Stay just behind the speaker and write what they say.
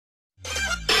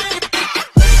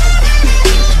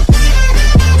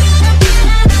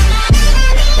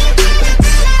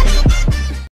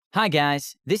Hi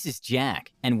guys, this is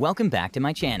Jack, and welcome back to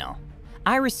my channel.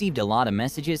 I received a lot of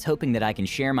messages hoping that I can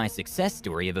share my success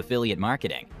story of affiliate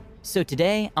marketing. So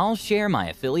today, I'll share my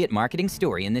affiliate marketing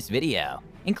story in this video,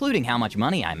 including how much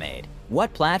money I made,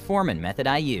 what platform and method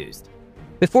I used.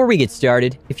 Before we get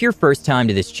started, if you're first time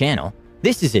to this channel,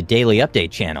 this is a daily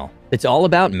update channel that's all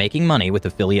about making money with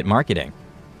affiliate marketing.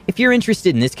 If you're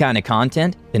interested in this kind of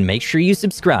content, then make sure you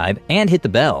subscribe and hit the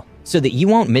bell so that you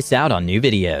won't miss out on new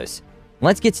videos.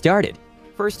 Let's get started.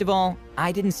 First of all,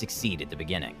 I didn't succeed at the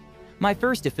beginning. My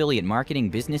first affiliate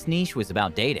marketing business niche was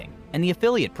about dating, and the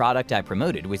affiliate product I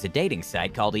promoted was a dating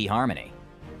site called eHarmony.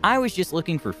 I was just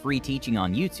looking for free teaching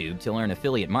on YouTube to learn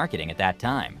affiliate marketing at that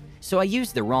time, so I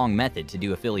used the wrong method to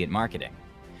do affiliate marketing.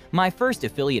 My first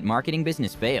affiliate marketing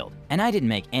business failed, and I didn't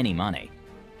make any money.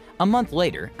 A month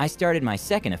later, I started my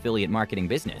second affiliate marketing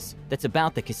business that's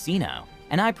about the casino,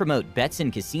 and I promote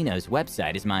Betson Casino's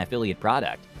website as my affiliate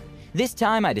product. This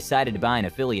time I decided to buy an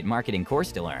affiliate marketing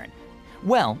course to learn.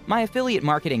 Well, my affiliate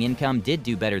marketing income did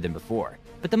do better than before,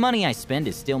 but the money I spend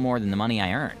is still more than the money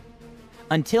I earn.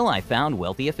 Until I found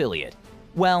Wealthy Affiliate.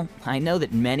 Well, I know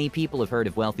that many people have heard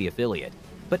of Wealthy Affiliate,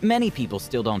 but many people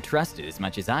still don't trust it as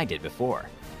much as I did before.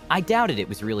 I doubted it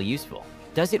was really useful.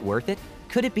 Does it worth it?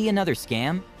 Could it be another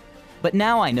scam? But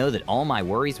now I know that all my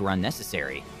worries were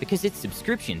unnecessary because its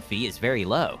subscription fee is very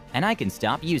low and I can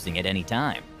stop using it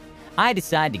anytime. I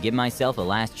decided to give myself a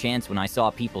last chance when I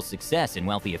saw people's success in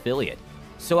Wealthy Affiliate.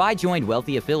 So I joined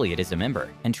Wealthy Affiliate as a member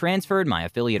and transferred my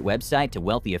affiliate website to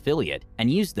Wealthy Affiliate and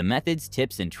used the methods,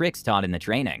 tips, and tricks taught in the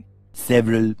training.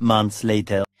 Several months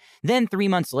later. Then 3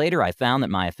 months later, I found that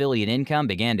my affiliate income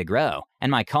began to grow and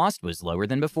my cost was lower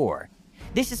than before.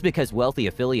 This is because Wealthy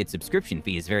Affiliate subscription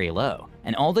fee is very low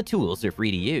and all the tools are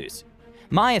free to use.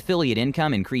 My affiliate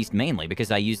income increased mainly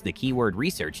because I used the keyword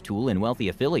research tool in Wealthy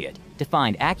Affiliate to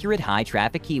find accurate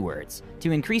high-traffic keywords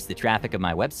to increase the traffic of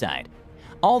my website.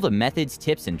 All the methods,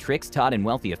 tips, and tricks taught in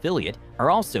Wealthy Affiliate are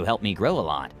also helped me grow a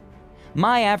lot.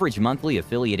 My average monthly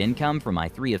affiliate income from my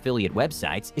 3 affiliate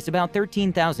websites is about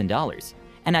 $13,000,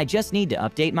 and I just need to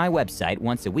update my website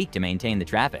once a week to maintain the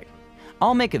traffic.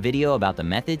 I'll make a video about the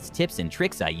methods, tips, and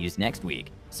tricks I use next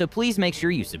week, so please make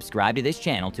sure you subscribe to this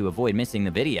channel to avoid missing the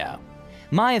video.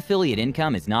 My affiliate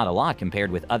income is not a lot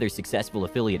compared with other successful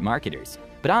affiliate marketers,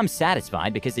 but I'm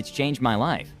satisfied because it's changed my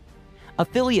life.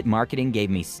 Affiliate marketing gave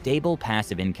me stable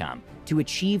passive income to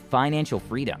achieve financial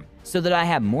freedom so that I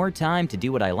have more time to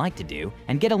do what I like to do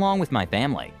and get along with my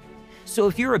family. So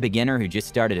if you're a beginner who just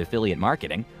started affiliate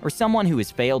marketing or someone who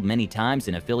has failed many times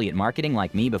in affiliate marketing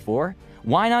like me before,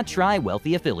 why not try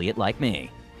Wealthy Affiliate like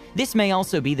me? This may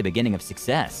also be the beginning of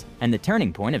success and the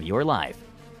turning point of your life.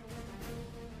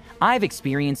 I've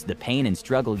experienced the pain and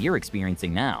struggle you're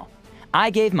experiencing now.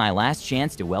 I gave my last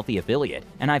chance to Wealthy Affiliate,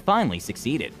 and I finally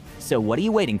succeeded. So what are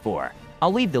you waiting for?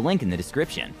 I'll leave the link in the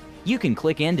description. You can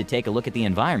click in to take a look at the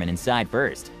environment inside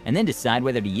first, and then decide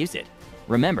whether to use it.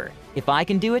 Remember, if I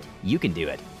can do it, you can do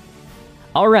it.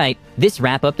 Alright, this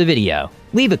wraps up the video.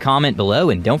 Leave a comment below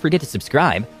and don't forget to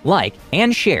subscribe, like,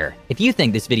 and share if you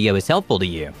think this video is helpful to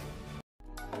you.